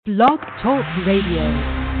Blog Talk Radio.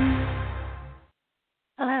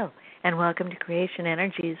 Hello, and welcome to Creation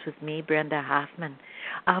Energies with me, Brenda Hoffman.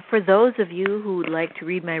 For those of you who would like to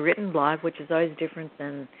read my written blog, which is always different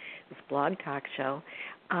than this blog talk show,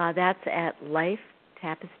 that's at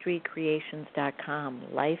LifeTapestryCreations.com,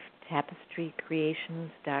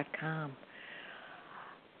 LifeTapestryCreations.com.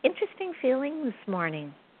 Interesting feeling this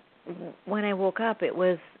morning. When I woke up, it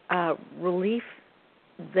was relief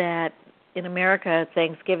that in America,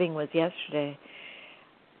 Thanksgiving was yesterday,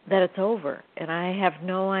 that it's over, and I have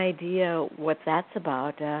no idea what that's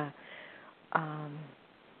about.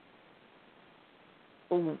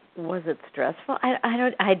 Was it stressful?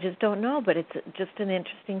 I just don't know, but it's just an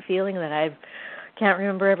interesting feeling that I can't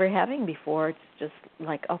remember ever having before. It's just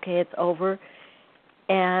like, okay, it's over,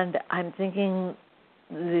 and I'm thinking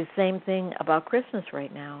the same thing about Christmas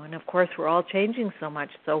right now. And of course, we're all changing so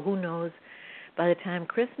much, so who knows by the time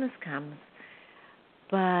Christmas comes.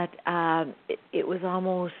 But it was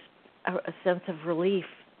almost a sense of relief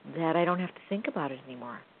that I don't have to think about it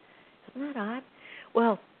anymore. Isn't that odd?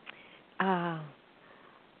 Well,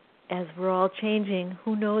 as we're all changing,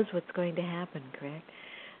 who knows what's going to happen, correct?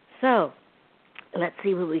 So, let's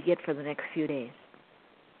see what we get for the next few days.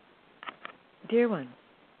 Dear one,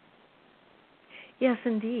 yes,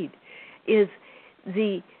 indeed, is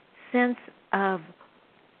the sense of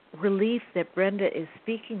relief that Brenda is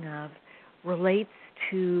speaking of relates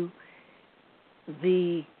to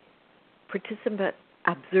the participant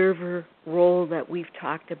observer role that we've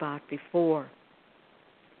talked about before,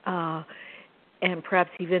 and perhaps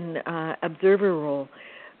even observer role,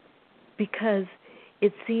 because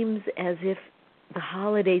it seems as if the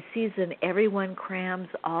holiday season, everyone crams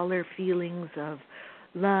all their feelings of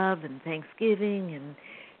love and Thanksgiving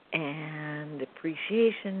and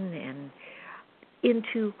appreciation and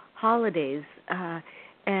into holidays,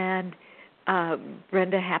 and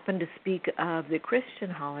Brenda happened to speak of the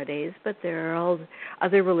Christian holidays, but there are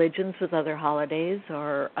other religions with other holidays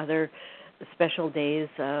or other special days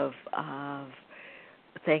of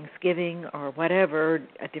Thanksgiving or whatever,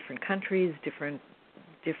 different countries, different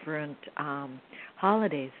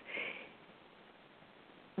holidays.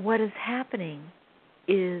 What is happening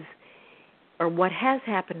is, or what has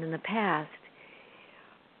happened in the past,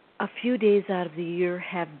 a few days out of the year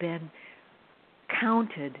have been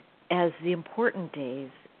counted as the important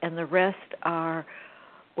days, and the rest are,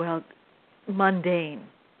 well, mundane.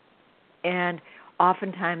 And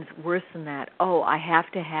oftentimes worse than that. Oh, I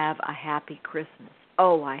have to have a happy Christmas.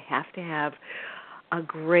 Oh, I have to have a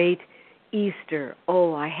great Easter.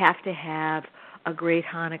 Oh, I have to have a great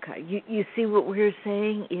Hanukkah. You see what we're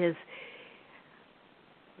saying is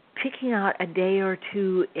picking out a day or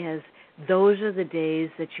two as those are the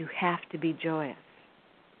days that you have to be joyous.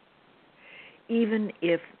 Even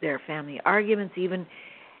if there are family arguments,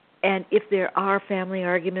 and if there are family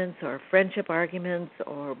arguments or friendship arguments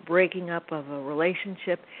or breaking up of a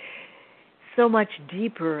relationship, so much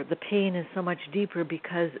deeper, the pain is so much deeper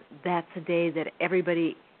because that's a day that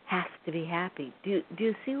everybody has to be happy. Do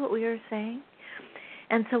you see what we are saying?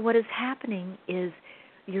 And so what is happening is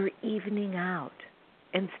you're evening out.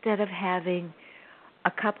 Instead of having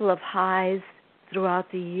a couple of highs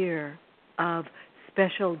throughout the year of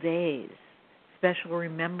special days, special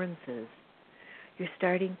remembrances, you're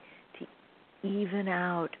starting to even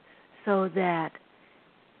out so that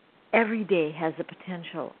every day has the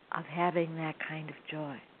potential of having that kind of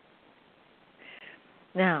joy.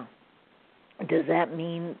 Now, does that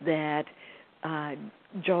mean that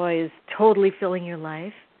joy is totally filling your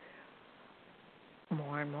life?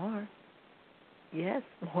 More and more. Yes,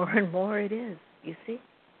 more and more it is, you see.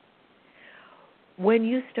 When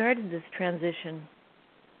you started this transition,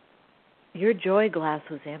 your joy glass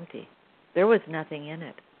was empty. There was nothing in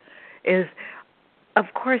it.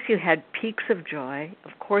 Of course you had peaks of joy.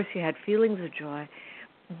 Of course you had feelings of joy.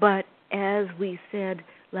 But as we said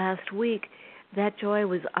last week, that joy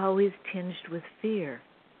was always tinged with fear.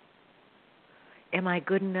 Am I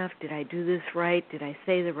good enough? Did I do this right? Did I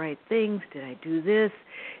say the right things? Did I do this?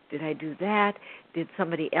 Did I do that? Did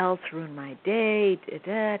somebody else ruin my day?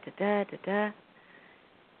 Da-da-da-da-da-da.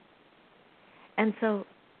 And so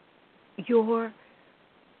your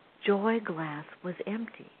joy glass was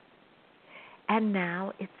empty. And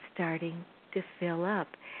now it's starting to fill up.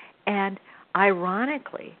 And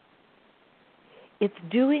ironically, it's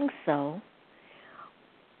doing so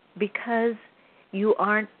because you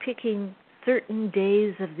aren't picking certain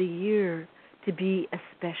days of the year to be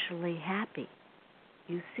especially happy.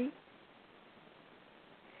 You see?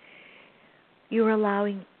 You're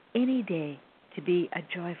allowing any day to be a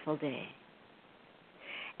joyful day.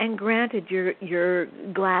 And granted, your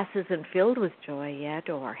glass isn't filled with joy yet,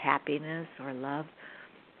 or happiness, or love,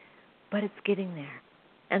 but it's getting there.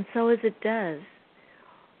 And so as it does,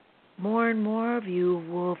 more and more of you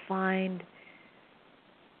will find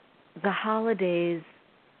the holidays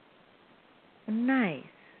nice,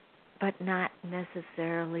 but not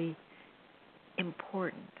necessarily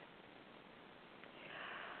important.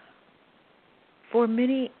 For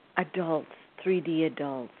many adults, 3D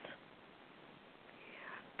adults,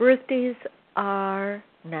 birthdays are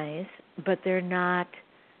nice, but they're not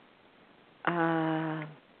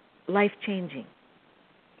life-changing.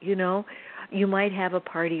 You know, you might have a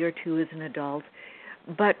party or two as an adult,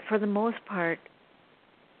 but for the most part,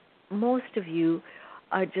 most of you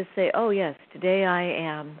just say, oh, yes, today I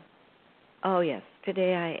am. Oh, yes,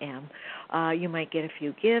 today I am. You might get a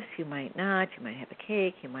few gifts, you might not. You might have a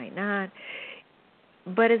cake, you might not.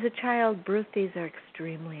 But as a child, birthdays are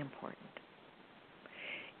extremely important.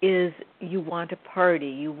 You want a party,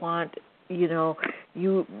 you want,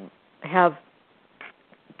 you have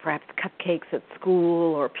perhaps cupcakes at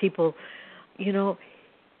school or people,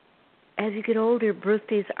 as you get older,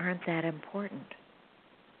 birthdays aren't that important.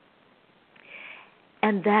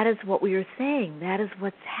 And that is what we are saying. That is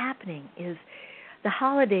what's happening, is the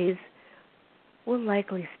holidays will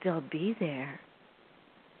likely still be there,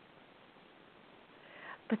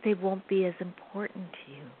 but they won't be as important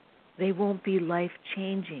to you. They won't be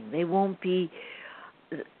life-changing. They won't be,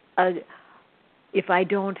 if I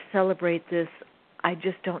don't celebrate this, I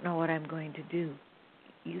just don't know what I'm going to do.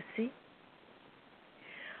 You see?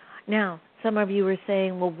 Now, some of you are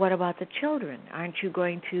saying, well, what about the children? Aren't you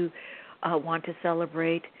going to want to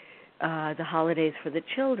celebrate the holidays for the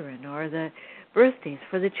children or the birthdays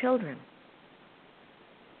for the children?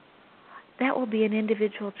 That will be an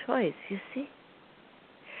individual choice, you see?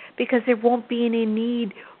 Because there won't be any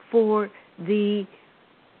need for the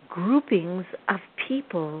groupings of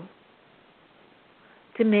people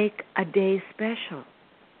to make a day special.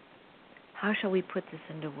 How shall we put this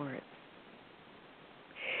into words?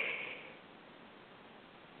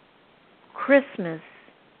 Christmas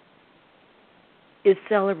is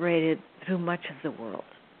celebrated through much of the world.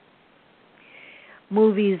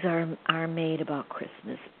 Movies are made about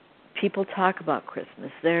Christmas. People talk about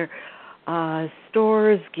Christmas. Their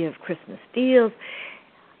stores give Christmas deals.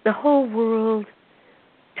 The whole world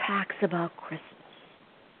talks about Christmas.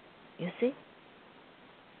 You see?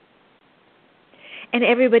 And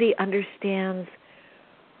everybody understands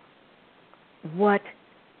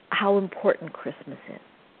how important Christmas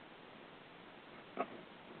is.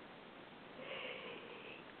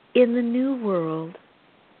 In the new world,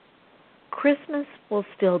 Christmas will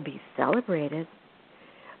still be celebrated,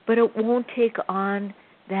 but it won't take on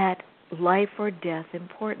that life or death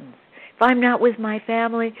importance. If I'm not with my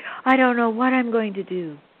family, I don't know what I'm going to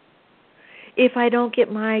do. If I don't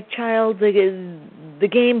get my child the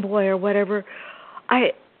Game Boy or whatever,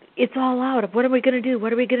 it's all out. What are we going to do?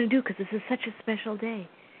 What are we going to do? Because this is such a special day.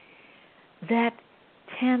 That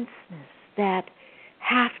tenseness, that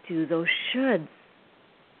have to, those shoulds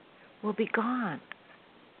will be gone.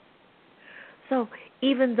 So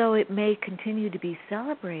even though it may continue to be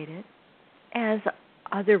celebrated as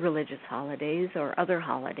other religious holidays or other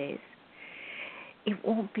holidays, it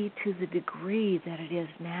won't be to the degree that it is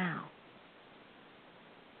now.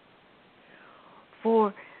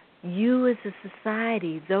 For you as a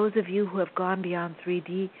society, those of you who have gone beyond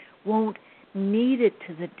 3D, won't need it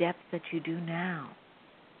to the depth that you do now.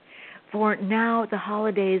 For now the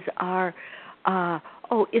holidays are,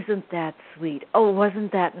 oh, isn't that sweet? Oh,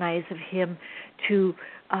 wasn't that nice of him to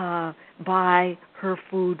buy her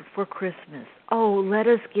food for Christmas? Oh, let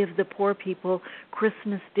us give the poor people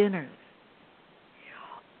Christmas dinners.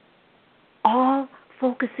 All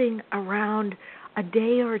focusing around a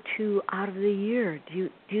day or two out of the year. Do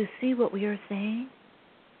you see what we are saying?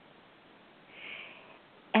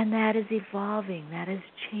 And that is evolving. That is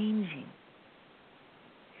changing.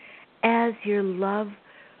 As your love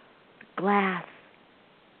glass,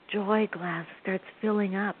 joy glass, starts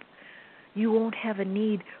filling up, you won't have a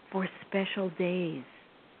need for special days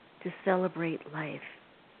to celebrate life,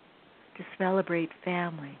 to celebrate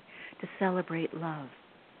family, to celebrate love.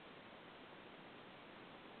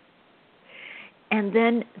 And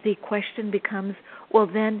then the question becomes, well,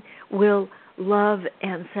 then will love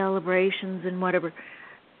and celebrations and whatever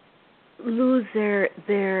lose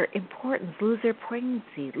their importance, lose their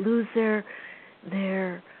poignancy, lose their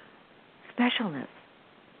specialness?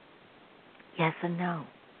 Yes and no.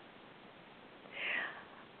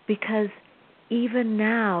 Because even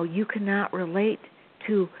now you cannot relate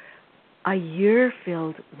to a year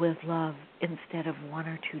filled with love instead of 1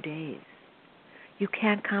 or 2 days. You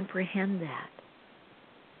can't comprehend that.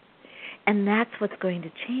 And that's what's going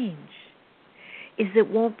to change, is it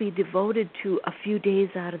won't be devoted to a few days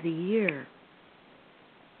out of the year.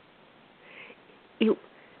 It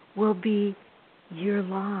will be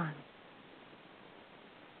year-long.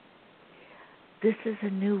 This is a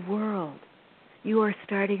new world. You are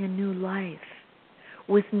starting a new life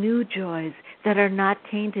with new joys that are not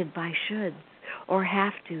tainted by shoulds or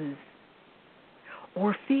have-tos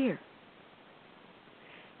or fear.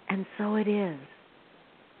 And so it is.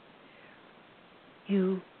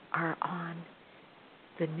 You are on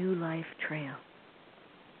the new life trail.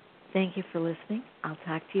 Thank you for listening. I'll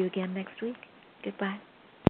talk to you again next week. Goodbye.